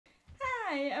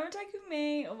Hi, I'm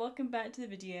May. Welcome back to the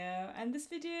video. And this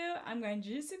video, I'm going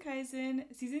Jujutsu Kaisen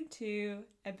Season 2,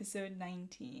 Episode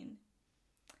 19.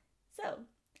 So,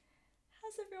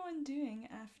 how's everyone doing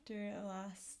after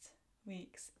last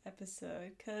week's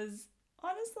episode? Because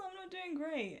honestly, I'm not doing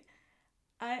great.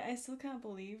 I still can't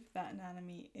believe that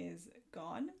Nanami is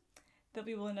gone, that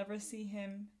we will never see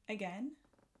him again.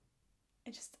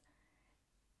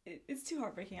 It's too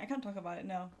heartbreaking. I can't talk about it.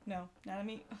 No,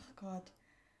 Nanami, oh god.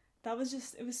 It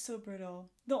was so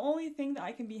brutal. The only thing that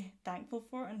I can be thankful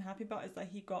for and happy about is that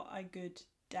he got a good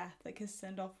death. Like, his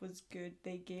send-off was good.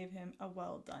 They gave him a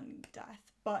well-done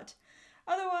death. But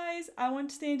otherwise, I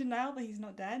want to stay in denial that he's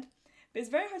not dead. But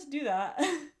it's very hard to do that. I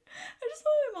just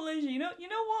want him in Malaysia. You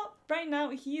know what? Right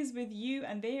now, he is with you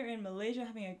and they are in Malaysia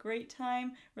having a great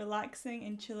time, relaxing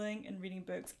and chilling and reading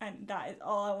books. And that is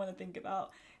all I want to think about.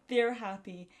 They're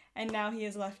happy. And now he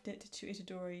has left it to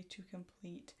Itadori to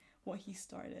complete what he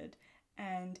started.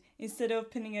 And instead of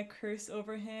pinning a curse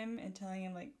over him and telling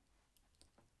him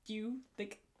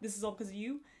this is all because of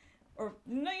you, or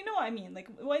no, you know what I mean,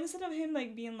 instead of him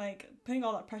being putting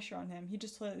all that pressure on him, he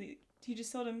just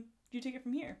told him, you take it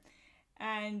from here.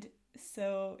 And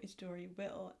so Itadori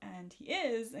will, and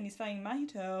he's fighting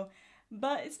Mahito,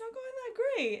 but it's not going that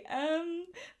great.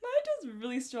 Mahito's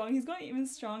really strong. He's gotten even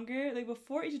stronger.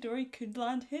 Before, Itadori could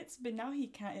land hits, but now he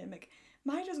can't hit him.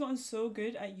 Mahito's gotten so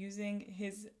good at using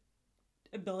his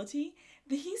ability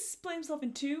that he's split himself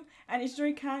in two, and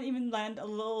Itadori can't even land a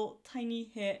little tiny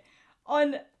hit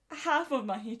on half of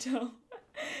Mahito. So how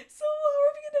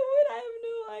are we gonna win?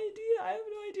 I have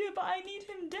no idea, but I need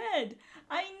him dead.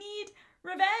 I need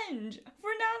revenge for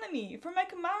Nanami, for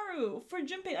Mekamaru, for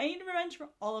Junpei. I need revenge for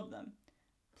all of them.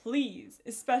 Please,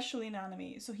 especially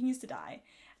Nanami, so he needs to die.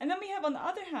 And then we have, on the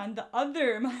other hand, the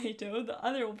other Mahito, the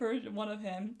other version, one of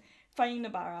him, fighting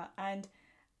Nobara. And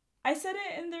I said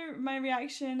it in my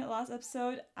reaction last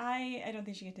episode, I don't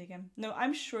think she can take him. No,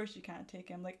 I'm sure she can't take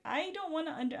him. I don't want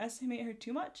to underestimate her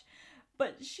too much,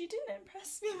 but she didn't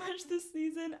impress me much this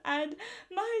season, and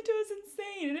Mahito is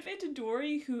insane. And if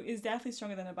Itadori, who is definitely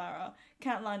stronger than Nobara,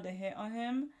 can't land a hit on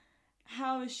him,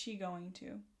 how is she going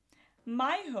to?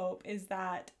 My hope is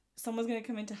that someone's going to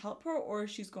come in to help her, or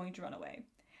she's going to run away.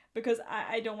 Because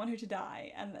I don't want her to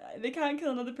die, and they can't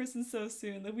kill another person so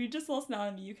soon. We just lost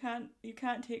Nanami. You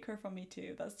can't take her from me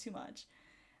too. That's too much.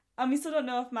 We still don't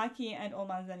know if Maki and Old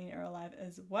Man Zenin are alive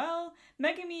as well.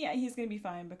 Megumi, he's gonna be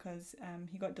fine because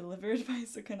he got delivered by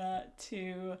Sukuna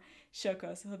to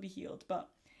Shoko, so he'll be healed. But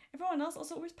everyone else,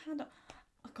 also, where's Panda?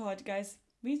 Oh god, guys,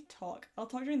 we talk. I'll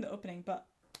talk during the opening, but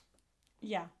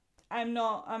yeah, I'm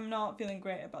not feeling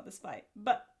great about this fight.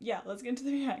 But yeah, let's get into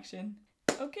the reaction.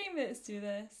 Okay, let's do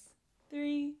this.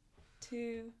 3,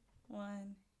 2,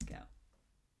 1, go.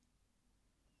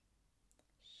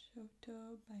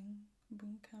 Shoto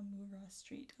Bunkamura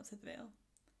Street, outside the Vale.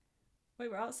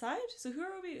 Wait, we're outside? So who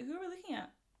are we looking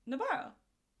at? Nobara.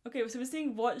 Okay, so we're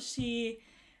seeing what she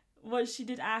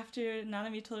did after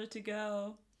Nanami told her to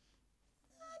go.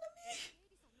 Nanami.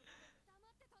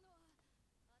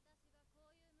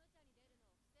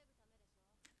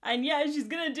 And yeah, she's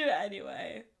gonna do it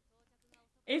anyway.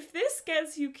 If this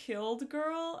gets you killed,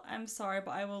 girl, I'm sorry,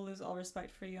 but I will lose all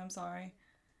respect for you. I'm sorry.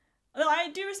 Although I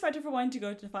do respect her for wanting to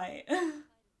go to fight.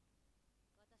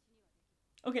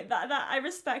 Okay, that I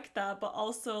respect that, but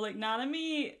also,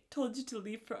 Nanami told you to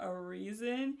leave for a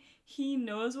reason. He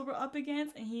knows what we're up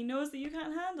against, and he knows that you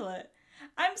can't handle it.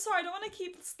 I'm sorry, I don't want to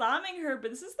keep slamming her, but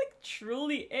this is,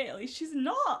 truly it. She's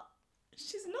not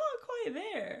quite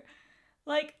there.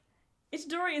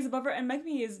 Itadori is above her, and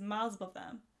Megumi is miles above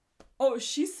them. Oh,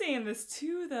 she's saying this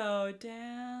too, though.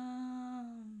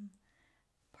 Damn.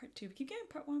 Part 2. We keep getting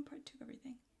part 1, part 2 of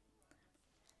everything.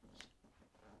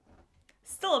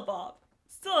 Still a bob.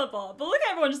 Still a bob. But look at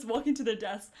everyone just walking to their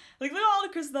deaths. Look at all the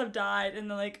Chris's that have died,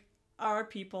 and then, our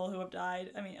people who have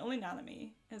died. I mean, only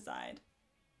Nanami has died.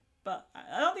 But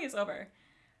I don't think it's over.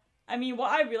 I mean, what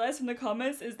I realized from the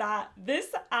comments is that this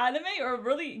anime, or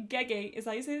really Gege, is that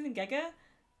how you say it in Gege?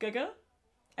 Gege?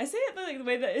 I say it the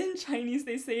way that in Chinese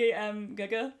they say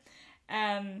Gege.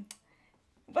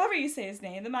 Whatever you say his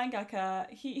name, the mangaka,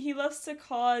 he loves to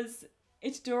cause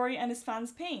Itadori and his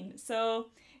fans pain.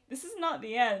 So this is not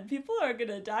the end. People are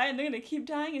gonna die and they're gonna keep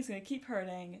dying, it's gonna keep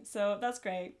hurting. So that's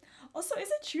great. Also, is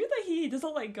it true that he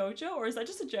doesn't like Gojo, or is that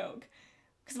just a joke?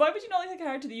 Because why would you not like the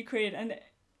character that you created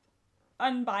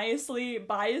and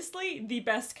biasly the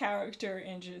best character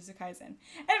in Jujutsu Kaisen?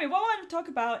 Anyway, what I wanted to talk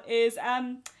about is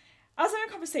I was having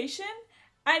a conversation,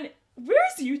 and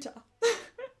where's Yuta?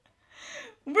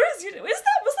 Where's Yuta? Was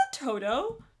that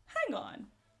Todo? Hang on.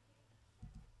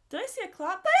 Did I see a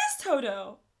clap? That is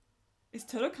Todo! Is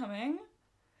Todo coming?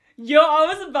 Yo, I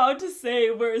was about to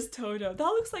say, where is Todo? That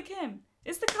looks like him.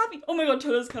 It's the copy. Oh my god,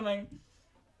 Todo's coming.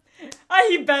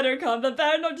 He better come. That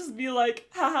better not just be like,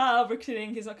 haha, we're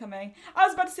kidding, he's not coming. I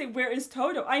was about to say, where is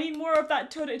Todo? I need more of that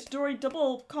Todo Itadori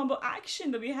double combo action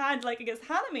that we had like against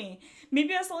Hanami. Maybe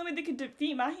that's the only way they could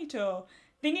defeat Mahito.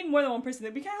 They need more than one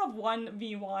person. We can't have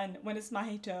 1v1 when it's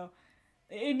Mahito.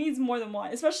 It needs more than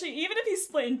one. Especially, even if he's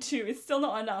split in two, it's still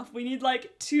not enough. We need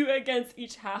like 2 against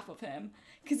each half of him.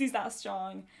 Because he's that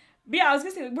strong. But yeah, I was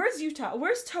gonna say, where's Yuta?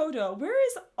 Where's Todo? Where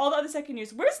is all the other second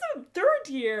years? Where's the third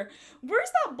year?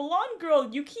 Where's that blonde girl,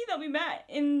 Yuki, that we met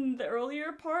in the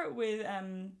earlier part with,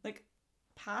 like,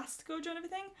 past Gojo and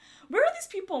everything? Where are these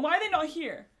people? Why are they not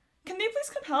here? Can they please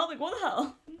come help? Like, what the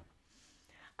hell?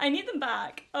 I need them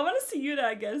back. I want to see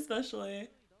Yuta again, especially.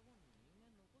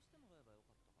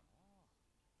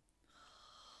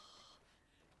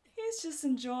 He's just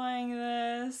enjoying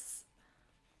this.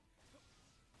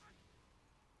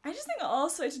 I just think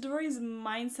also Itadori's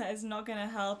mindset is not gonna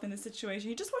help in this situation.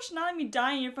 He just watched Nanami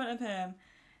dying in front of him.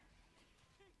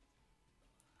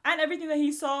 And everything that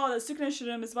he saw that Sukuna showed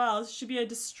him as well should be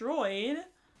destroyed.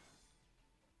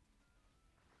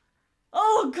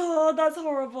 Oh god, that's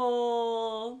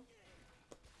horrible.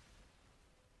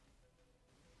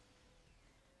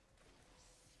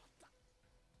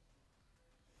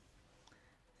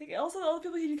 Like, also all the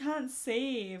people he can't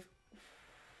save.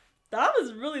 That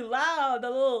was really loud,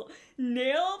 that little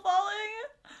nail falling.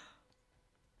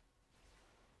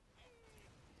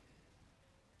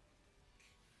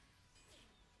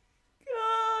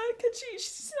 God,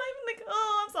 she's not even like,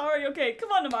 oh, I'm sorry. Okay,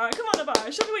 come on,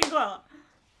 Namara, show me what you got.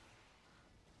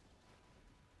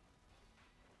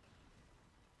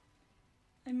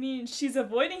 I mean, she's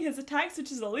avoiding his attacks,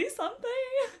 which is at least something.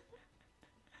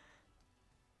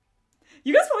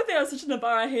 You guys probably think I'm such a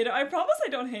Nabara hater. I promise I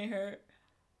don't hate her.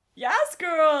 Yes,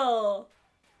 girl!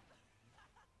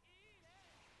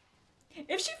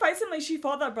 If she fights him like she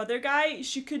fought that brother guy,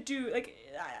 she could do, like,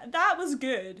 that was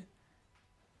good.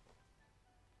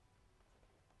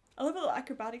 I love her little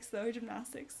acrobatics though, her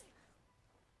gymnastics.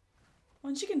 Oh,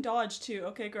 and she can dodge too.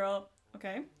 Okay, girl.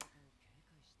 Okay.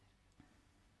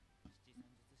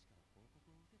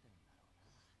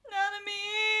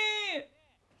 Nanami!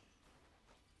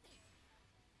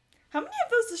 How many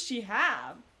of those does she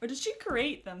have? Or did she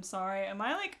create them? Sorry. Am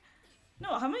I like...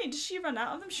 No, how many? Does she run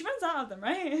out of them? She runs out of them,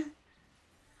 right?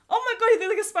 Oh my god, he looks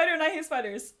like a spider and I hate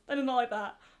spiders. I did not like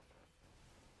that.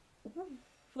 Ooh,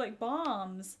 like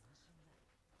bombs.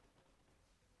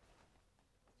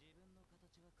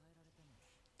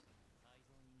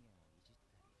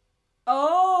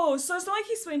 Oh, so it's not like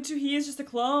he's split into, he is just a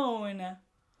clone.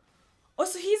 Oh,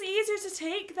 so he's easier to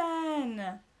take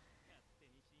then.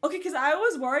 Okay, because I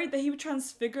was worried that he would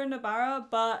transfigure Nobara,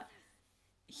 but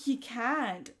he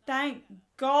can't. Thank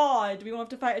God we won't have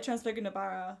to fight a transfigured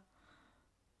Nobara.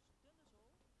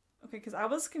 Okay, because I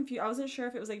was confused. I wasn't sure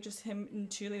if it was like just him and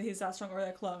Chuli, he's that strong, or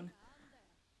a clone.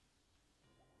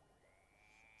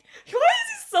 Why is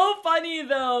he so funny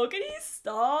though? Can he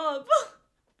stop?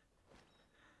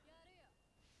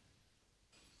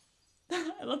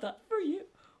 I love that for you.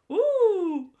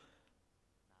 Ooh.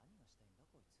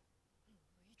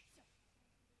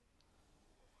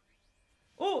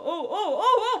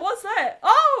 Oh, what's that?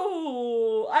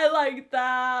 Oh, I like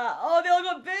that. Oh, they all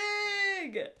got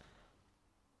big.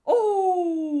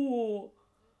 Oh.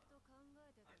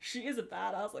 She is a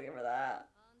badass, looking for that.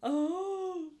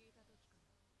 Oh.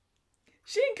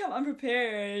 She didn't come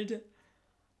unprepared.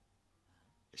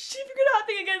 She figured out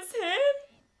thing against him?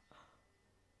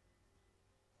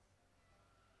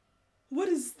 What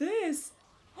is this?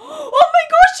 Oh my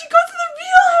gosh, she got to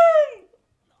reveal him!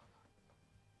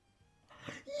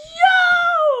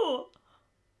 Yo!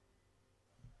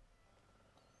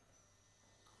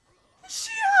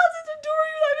 She has it to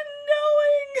Dory without even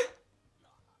knowing!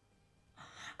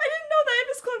 I didn't know that if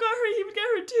his clone got her, he would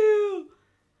get her too!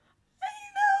 And he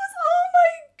knows! Oh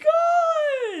my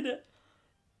god!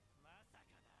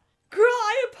 Girl,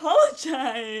 I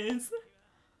apologize!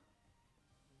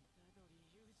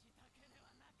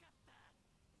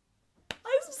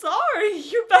 I'm sorry,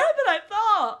 you're better than I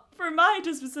thought! For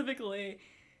Mahito specifically.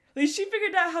 Like, she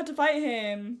figured out how to fight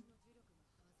him.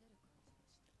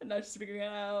 And now she's figuring it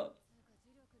out.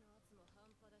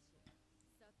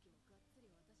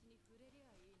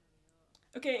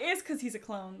 Okay, it is because he's a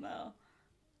clone, though.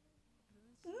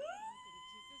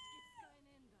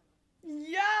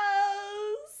 Yes!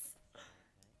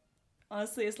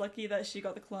 Honestly, it's lucky that she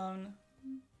got the clone.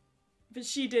 But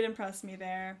she did impress me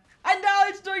there. And now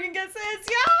it's Dorgan gets his!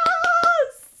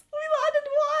 Yes! We landed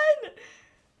one!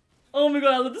 Oh my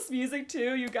god, I love this music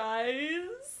too, you guys.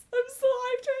 I'm so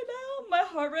hyped right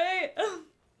heart rate.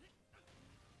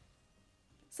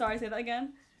 Sorry, say that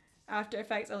again. After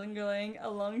effects are lingering a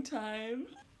long time.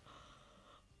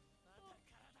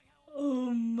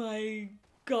 Oh my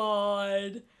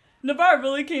god. Navarre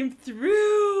really came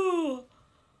through.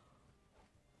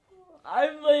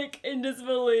 I'm like in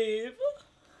disbelief.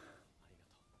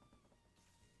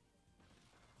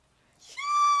 Yes!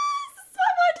 I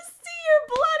want to see your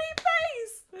bloody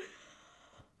face!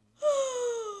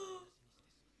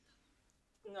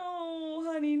 No,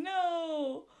 honey,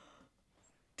 no.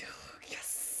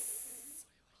 Yes.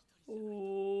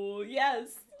 Oh,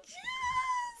 yes.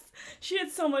 Yes. She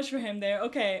did so much for him there.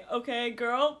 Okay, okay,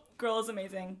 girl. Girl is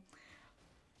amazing.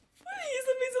 He's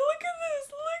amazing. Look at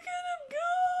this. Look at him go.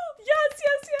 Yes,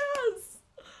 yes, yes.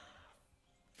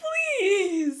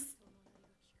 Please.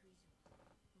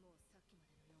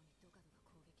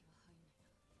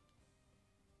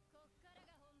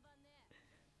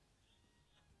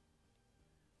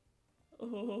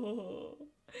 Oh.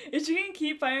 Is she gonna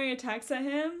keep firing attacks at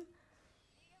him?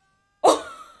 Oh.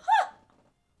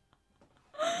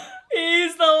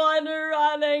 He's the one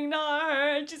running, not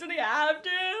her. She's running after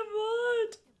him.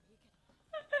 What?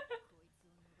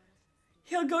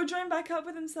 He'll go join back up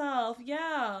with himself.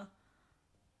 Yeah.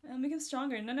 It'll make him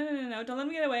stronger. No, no, no, no, no. Don't let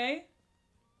him get away.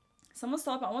 Someone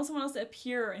stop him. I want someone else to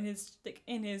appear in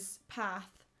his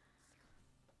path.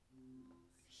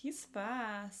 He's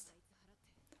fast.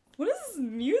 What is this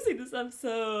music this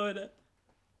episode?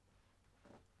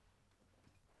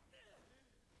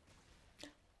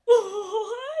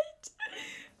 What?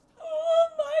 Oh,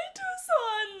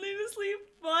 Maito-san, needlessly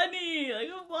funny. Like,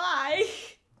 why?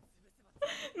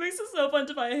 It makes it so fun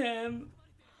to fight him.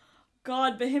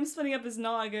 God, but him splitting up is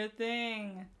not a good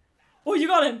thing. Oh, you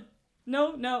got him.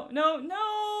 No, no, no,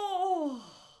 no.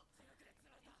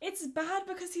 It's bad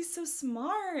because he's so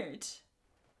smart.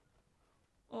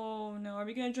 Oh no, are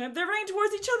we gonna join up? They're running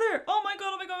towards each other! Oh my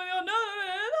god, oh my god, oh my god, no, no,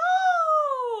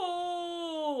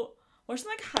 no, no! Watch them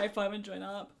like high five and join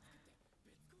up.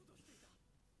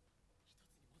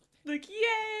 Like,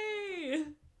 yay!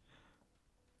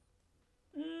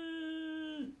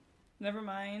 Never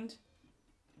mind.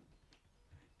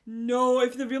 No,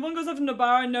 if the real one goes after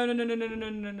Nobara, no, no, no, no, no, no, no,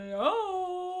 no, no, no.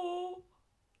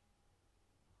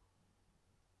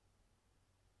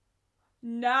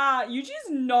 Nah,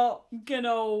 Yuji's not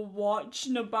gonna watch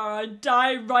Nobara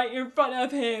die right in front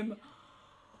of him.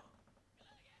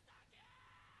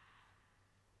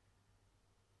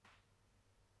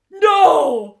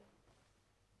 No!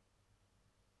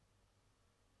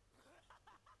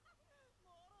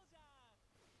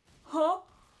 Huh?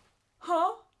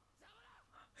 Huh?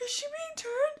 Is she being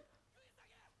turned?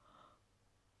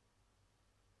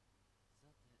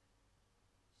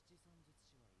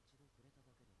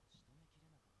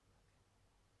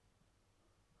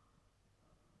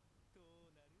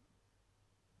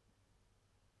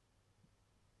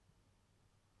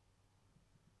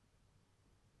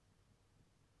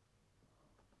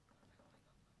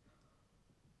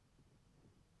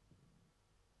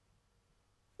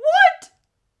 What?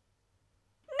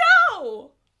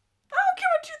 No! I don't care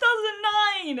about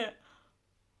 2009!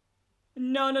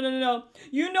 No, no, no, no, no.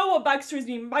 You know what backstories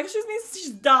mean. Backstories means she's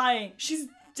dying. She's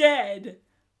dead.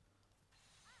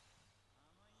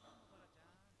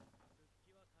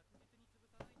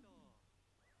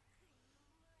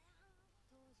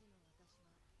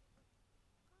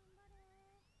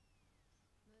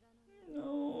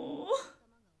 No.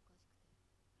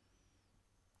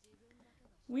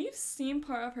 We've seen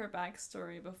part of her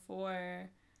backstory before,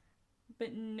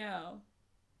 but no.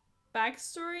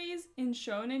 Backstories in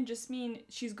shonen just mean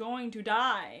she's going to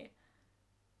die.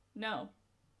 No.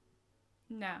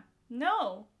 Nah.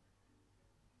 No.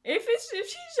 If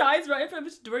she dies right in front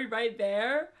of Dory right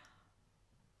there,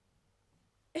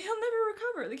 he'll never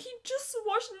recover. Like, he just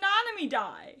watched Nanami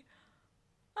die.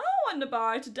 I don't want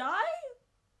Nobara to die.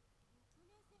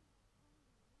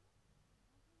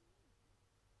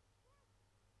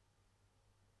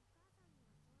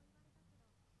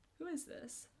 Who is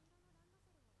this?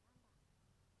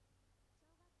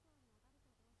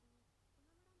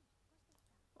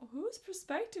 Whose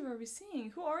perspective are we seeing?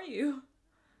 Who are you?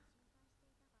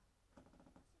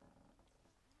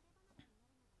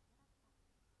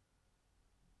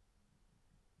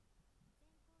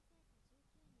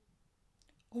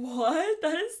 What?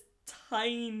 That is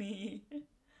tiny.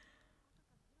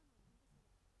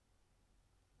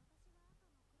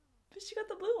 But she got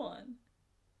the blue one.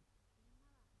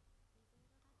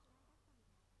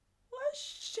 What a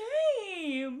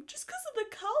shame! Just because of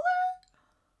the color?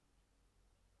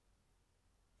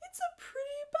 It's a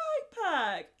pretty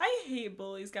backpack. I hate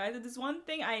bullies, guys. There's one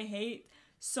thing I hate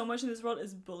so much in this world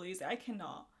is bullies. I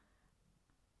cannot.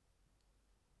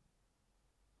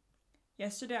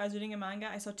 Yesterday I was reading a manga,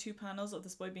 I saw 2 panels of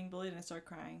this boy being bullied and I started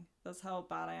crying. That's how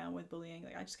bad I am with bullying.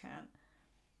 Like, I just can't.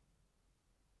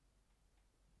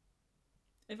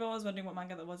 If I was wondering what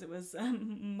manga that was, it was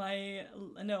it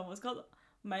was called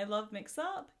My Love Mix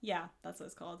Up. Yeah, that's what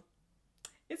it's called.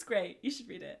 It's great. You should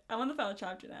read it. I'm on the final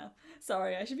chapter now.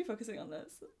 Sorry, I should be focusing on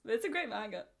this. But it's a great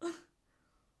manga.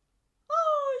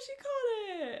 Oh, she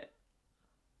caught it!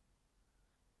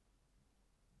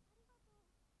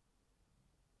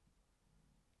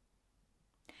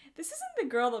 This isn't the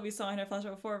girl that we saw in her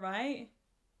flashback before, right?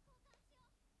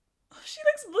 Oh, she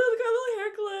looks blue. Look at her little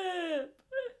hair clip.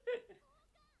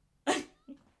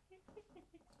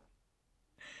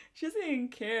 She doesn't even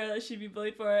care that she'd be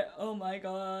bullied for it. Oh my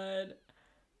god.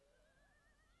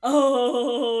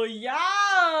 Oh,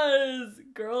 yes!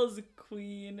 Girls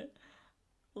queen.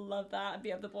 Love that.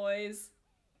 Be up the boys.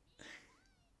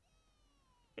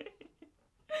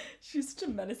 She's such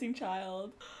a menacing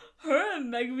child. Her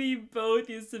and Megumi both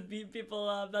used to beat people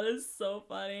up. That is so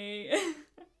funny.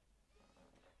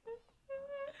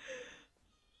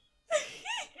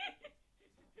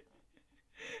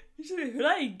 She's like, who did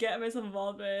I get myself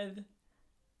involved with?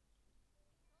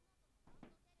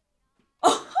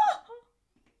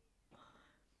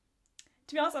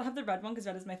 To be honest, I'll have the red one because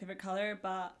red is my favorite color,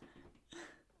 but...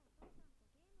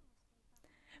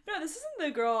 No, this isn't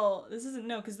the girl. This isn't,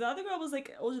 no, because the other girl was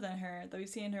like older than her that we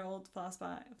see in her old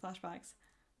flashbacks.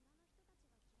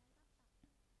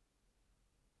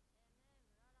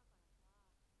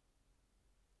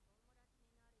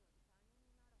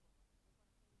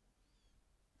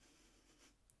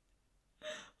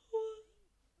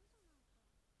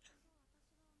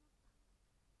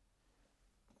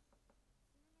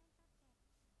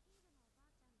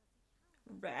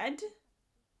 Red?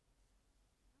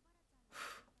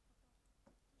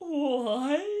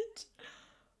 What?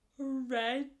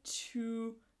 Red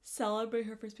to celebrate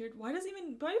her first period? Why do people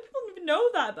even know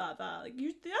that about that? Like,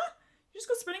 you just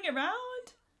go spinning it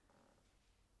around?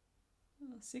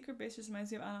 Oh, secret base just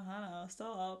reminds me of Anohana.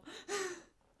 Stop.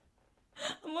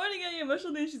 I'm already getting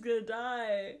emotional that she's gonna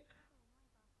die.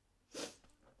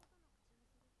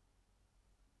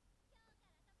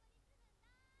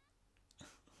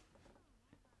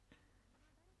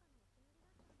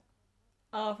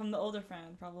 Oh, from the older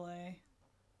friend, probably.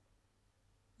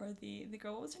 Or the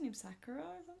girl, what was her name? Sakura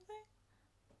or something?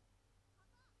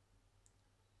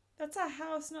 That's a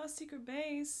house, not a secret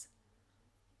base.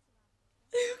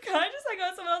 You can't just like go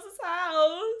to someone else's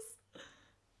house.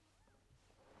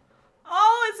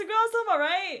 Oh, it's the girl I was talking about,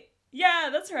 right? Yeah,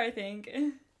 that's her, I think.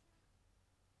 It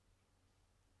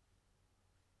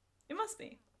must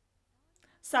be.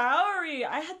 Saori!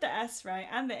 I had the S right,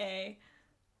 and the A.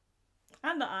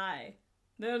 And the I.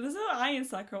 No, there's no I in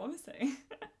Sakura, what am I saying?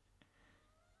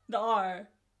 The R.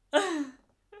 This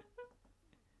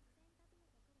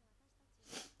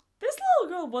little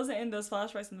girl wasn't in those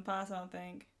flashbacks in the past, I don't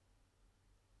think.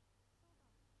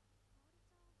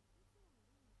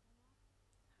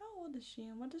 How old is she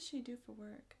and what does she do for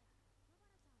work?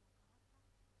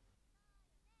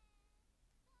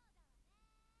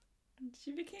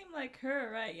 She became like her,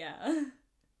 right? Yeah.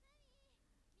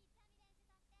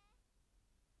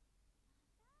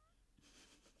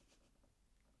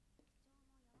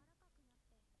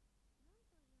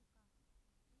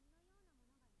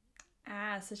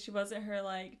 Ah, so she wasn't her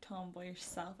like tomboyish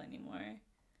self anymore.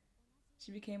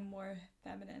 She became more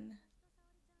feminine.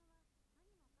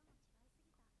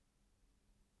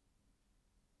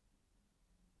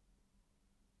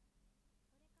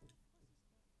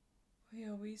 Oh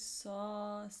yeah, we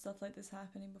saw stuff like this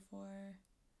happening before.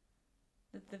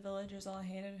 That the villagers all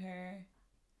hated her.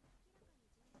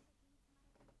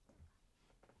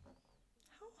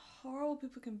 How horrible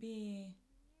people can be.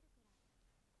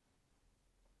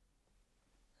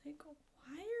 Like,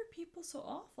 why are people so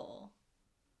awful?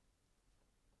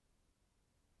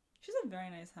 She's a very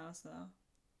nice house, though.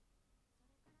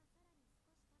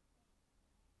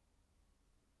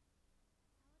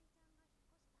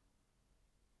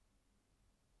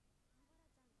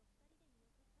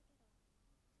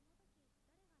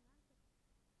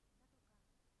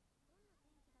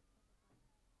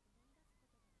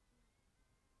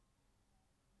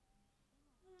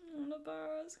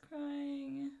 Nobara's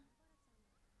crying.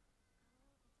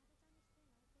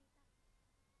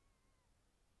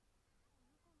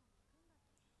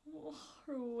 Oh,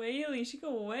 her wailing. She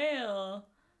can wail.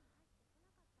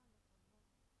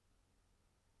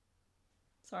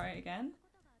 Sorry, again?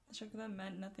 The shock of that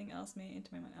meant nothing else made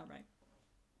into my mind. Outright.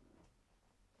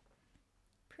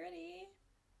 Pretty.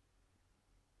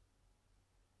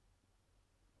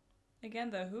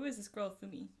 Again, though, who is this girl,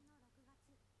 Fumi?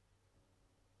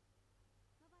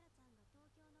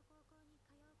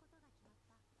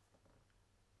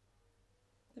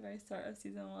 The very start of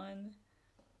season 1.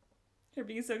 Her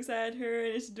being so excited, her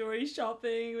and Ishidori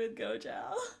shopping with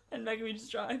Gojo, and Megumi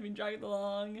just being dragged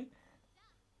along.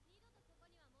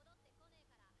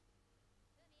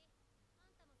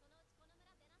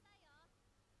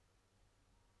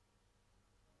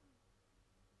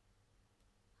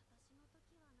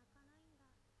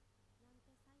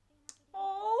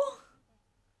 Oh,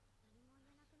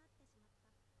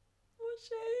 what a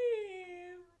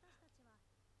shame.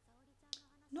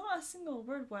 Not a single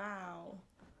word, wow.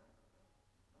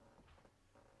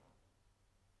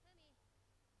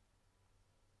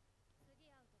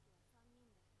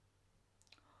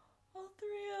 All 3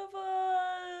 of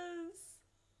us.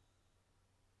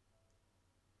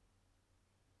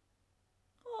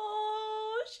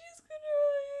 Oh, she's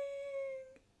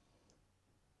crying.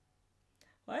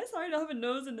 Why is Haru not have a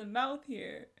nose and a mouth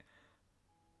here?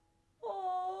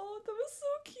 Oh, that was so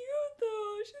cute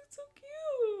though. She looked so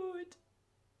cute.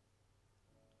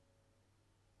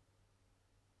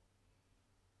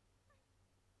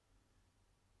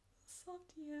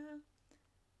 Soft, yeah.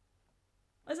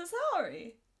 Is it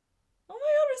Saori? Oh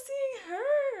my god, we're seeing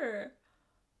her!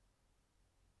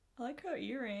 I like her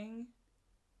earring.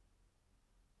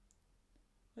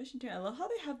 What is she doing? I love how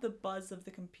they have the buzz of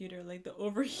the computer, like the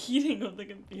overheating of the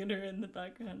computer in the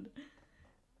background.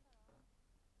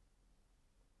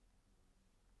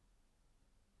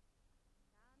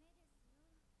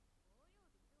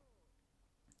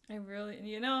 I really,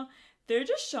 you know, they're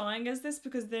just showing us this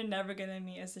because they're never gonna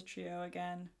meet as a trio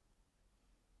again.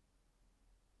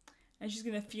 And she's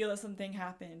gonna feel that something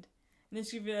happened. And then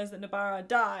she realizes that Nobara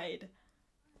died.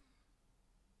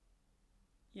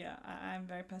 Yeah, I'm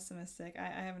very pessimistic.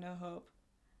 I have no hope.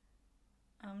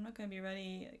 I'm not gonna be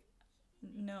ready.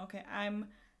 No, okay. I'm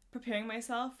preparing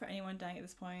myself for anyone dying at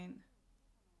this point.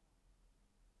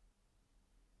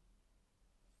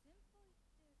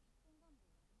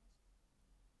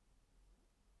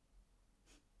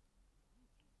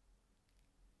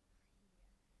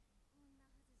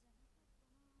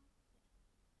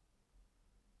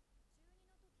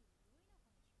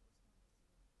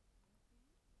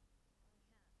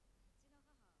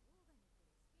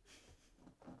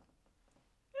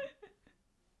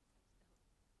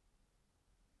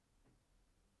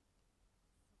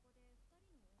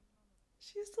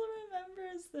 She still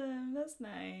remembers them. That's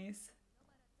nice.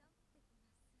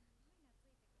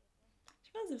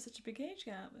 She realizes there's such a big age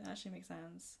gap. It actually makes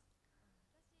sense.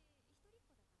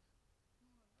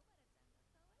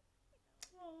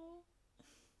 Oh.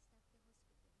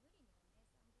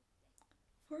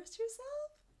 Forced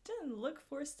yourself? Didn't look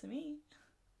forced to me.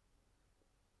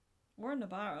 Or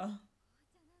Nobara.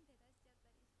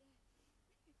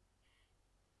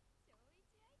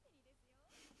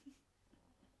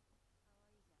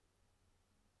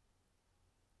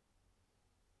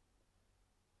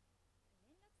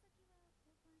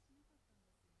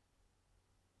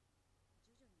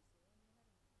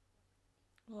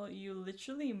 Well, you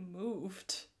literally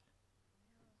moved.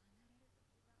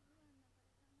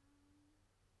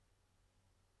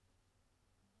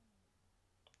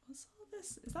 What's all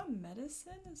this? Is that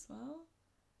medicine as well?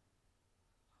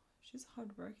 She's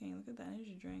hardworking. Look at the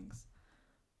energy drinks.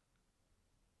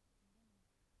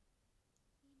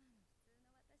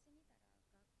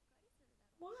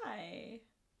 Why?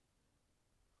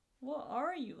 What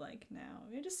are you like now?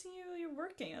 I just see you, you're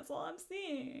working. That's all I'm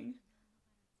seeing.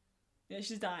 Yeah,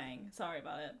 she's dying. Sorry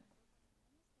about it.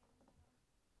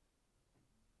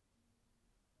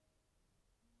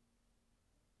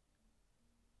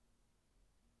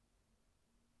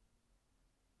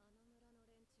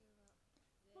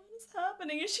 What is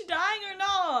happening? Is she dying or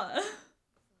not?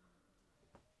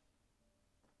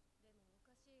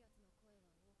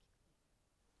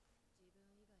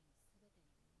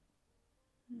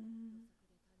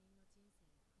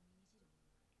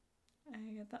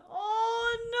 I get that.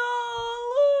 Oh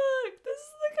no! Look! This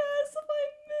is the kind of stuff I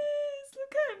miss!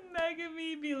 Look at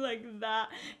Megami be like that.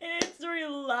 And it's really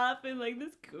laughing like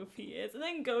this goofy is. And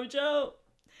then Gojo.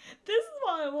 This is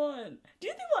what I want. Do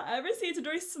you think we'll ever see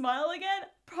Itadori smile again?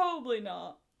 Probably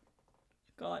not.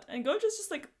 God. And Gojo's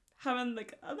just like having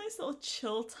like a nice little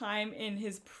chill time in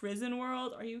his prison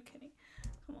world. Are you kidding?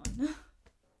 Come on.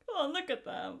 Come on, look at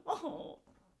them. Oh.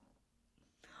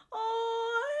 Oh,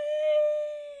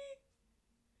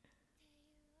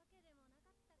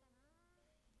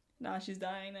 nah, she's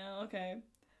dying now. Okay.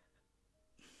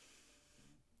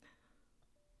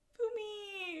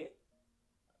 Fumi!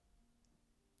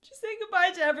 She's saying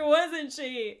goodbye to everyone, isn't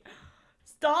she?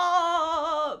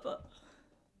 Stop!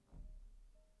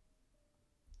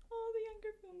 Oh, the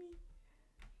younger Fumi.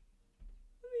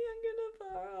 The younger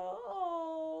Nabara.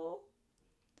 Oh.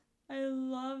 I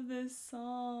love this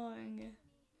song.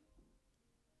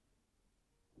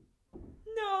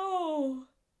 No!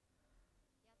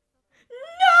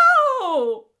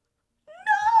 No!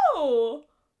 No!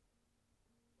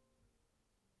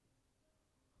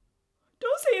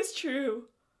 Don't say it's true.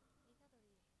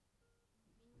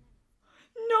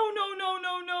 No, no, no,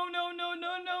 no, no, no, no,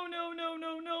 no, no, no, no,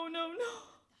 no, no, no, no.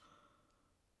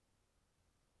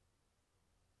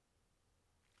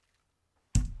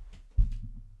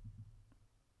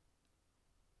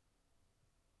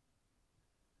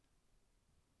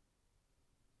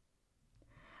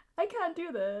 I can't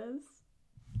do this.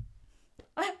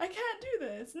 I can't do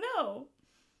this. No.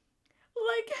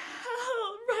 Like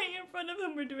how right in front of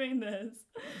him we're doing this.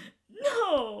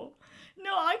 No.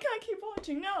 No, I can't keep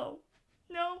watching. No.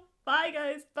 No. Bye,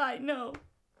 guys. Bye. No.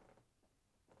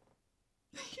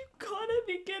 You gotta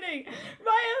be kidding.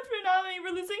 Right after Nami,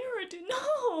 we're losing her to...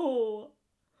 No.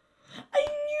 I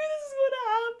knew this was gonna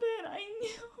happen. I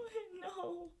knew it.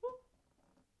 No.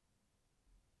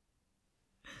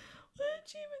 What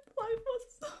achievement life was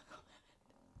so good.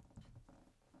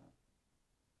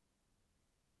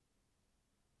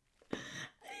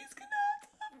 He's gonna have to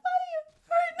fight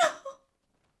her now.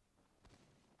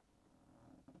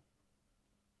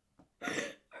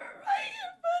 Right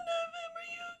in front of him, are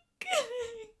you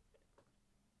kidding?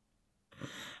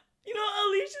 You know,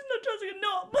 Alicia's not trusting him.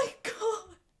 No, my god.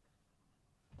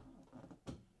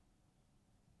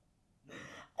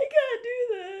 I can't do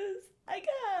this. I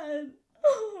can't.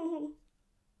 Oh.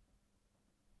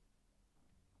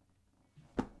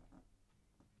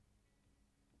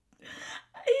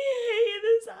 I hate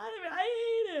this anime. I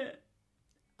hate it.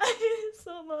 I hate it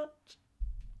so much.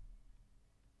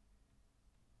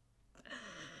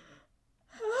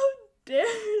 How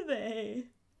dare they?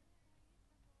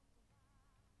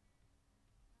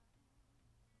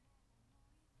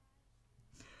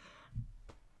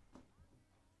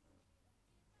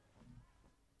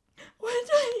 What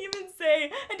did I even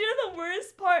say? And you know the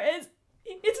worst part is,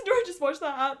 Itadori just watched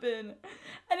that happen.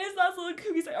 And his last little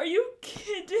cookie's like, are you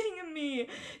kidding me?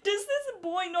 Does this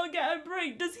boy not get a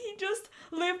break? Does he just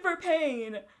live for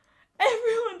pain?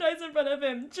 Everyone dies in front of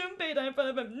him. Junpei died in front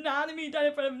of him. Nanami died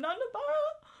in front of him.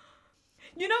 Nanabara.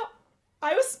 You know,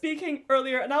 I was speaking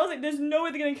earlier and I was like, there's no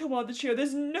way they're gonna kill one of the trio.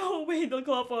 There's no way they'll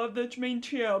kill off one of the main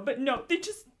trio. But no, they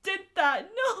just did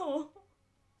that. No.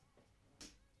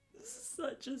 This is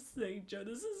such a sick joke.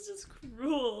 This is just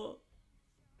cruel.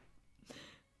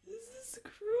 This is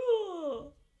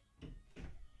cruel.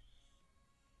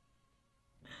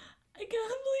 I can't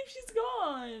believe she's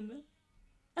gone.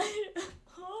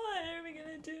 What are we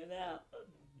gonna do now?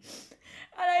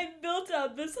 And I built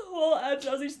up this whole episode.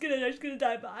 I was like, she's gonna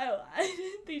die, but I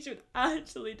didn't think she would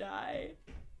actually die.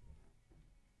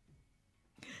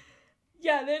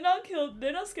 Yeah, they're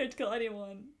not scared to kill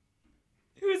anyone.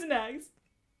 Who's next?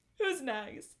 Who's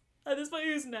next? At this point,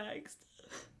 who's next?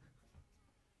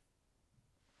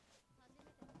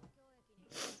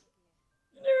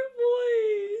 Their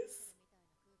voice.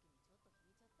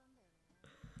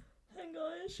 Hang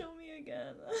on, show me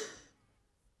again.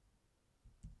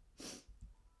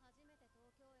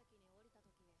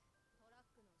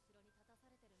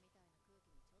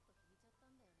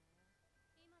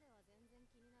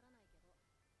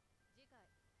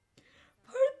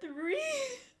 Part 3?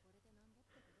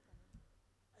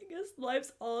 I guess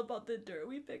life's all about the dirt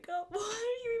we pick up. What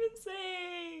are you even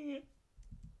saying?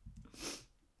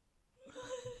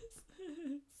 What is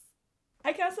this?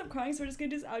 I can't stop crying, so we're just gonna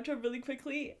do this outro really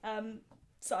quickly.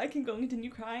 So I can go and continue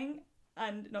crying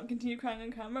and not continue crying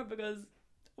on camera because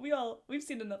we've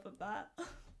seen enough of that.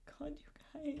 God, you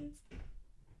guys.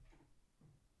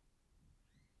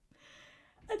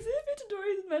 As if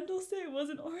Itadori's mental state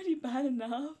wasn't already bad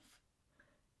enough.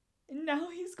 And now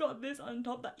he's got this on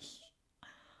top that he...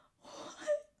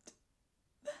 What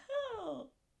the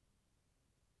hell?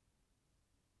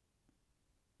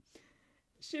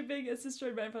 Shipping gets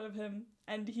destroyed right in front of him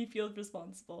and he feels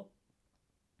responsible.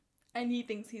 And he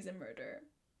thinks he's a murderer.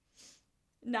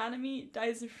 Nanami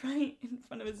dies right in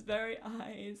front of his very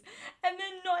eyes. And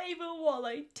then not even, what,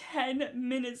 like 10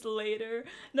 minutes later,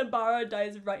 Nabara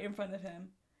dies right in front of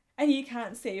him. And he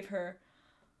can't save her.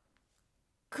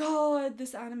 God,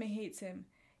 this anime hates him.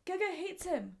 Gege hates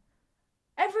him.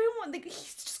 Everyone, like,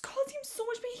 he's just causing him so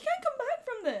much pain. He can't come back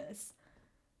from this.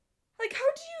 Like, how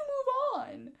do you move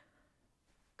on?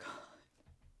 God.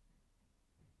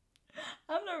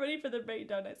 I'm not ready for the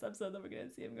breakdown next episode that we're gonna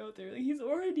see him go through. Like, he's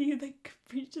already, like,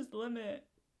 reached his limit.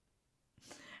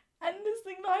 And this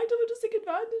thing, Naruto would just take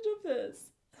advantage of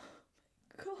this. Oh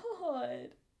my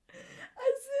god.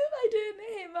 As if I didn't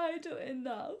hate Naruto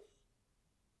enough.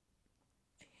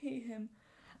 I hate him.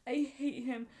 I hate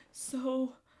him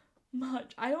so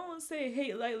much. I don't say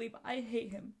hate lightly, but I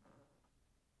hate him.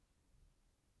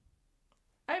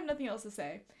 I have nothing else to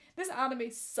say. This anime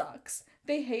sucks.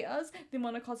 They hate us. They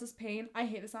want to cause us pain. I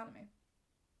hate this anime.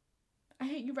 I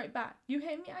hate you right back. You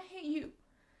hate me, I hate you.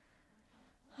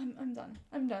 I'm done.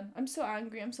 I'm done. I'm so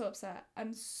angry. I'm so upset.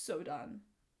 I'm so done.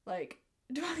 Like,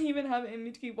 do I even have it in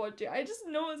me to keep watching? I just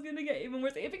know it's gonna get even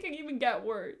worse. If it can even get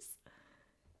worse.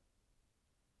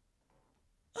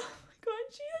 Oh my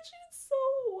god, she did so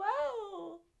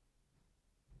well.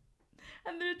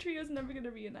 And the trio's never gonna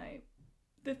reunite.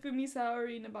 The Fumi,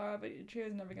 Saori, Nabara, but the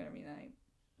trio's never gonna reunite.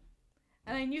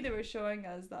 And I knew they were showing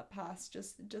us that past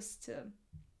just to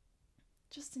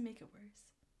make it worse.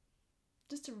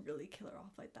 Just to really kill her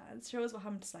off like that. And show us what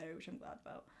happened to Saori, which I'm glad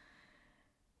about.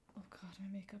 Oh god, my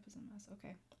makeup is a mess.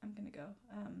 Okay, I'm gonna go.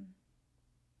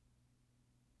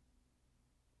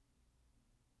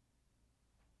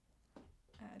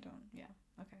 I don't, yeah,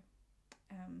 okay.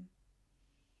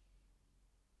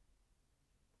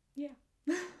 Yeah.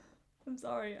 I'm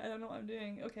sorry, I don't know what I'm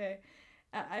doing. Okay,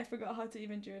 I forgot how to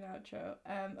even do an outro.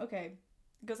 Okay,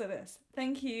 it goes like this.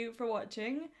 Thank you for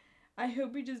watching. I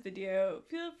hope you enjoyed this video.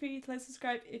 Feel free to like,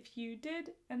 subscribe if you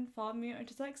did, and follow me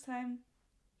until next time.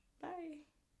 Bye.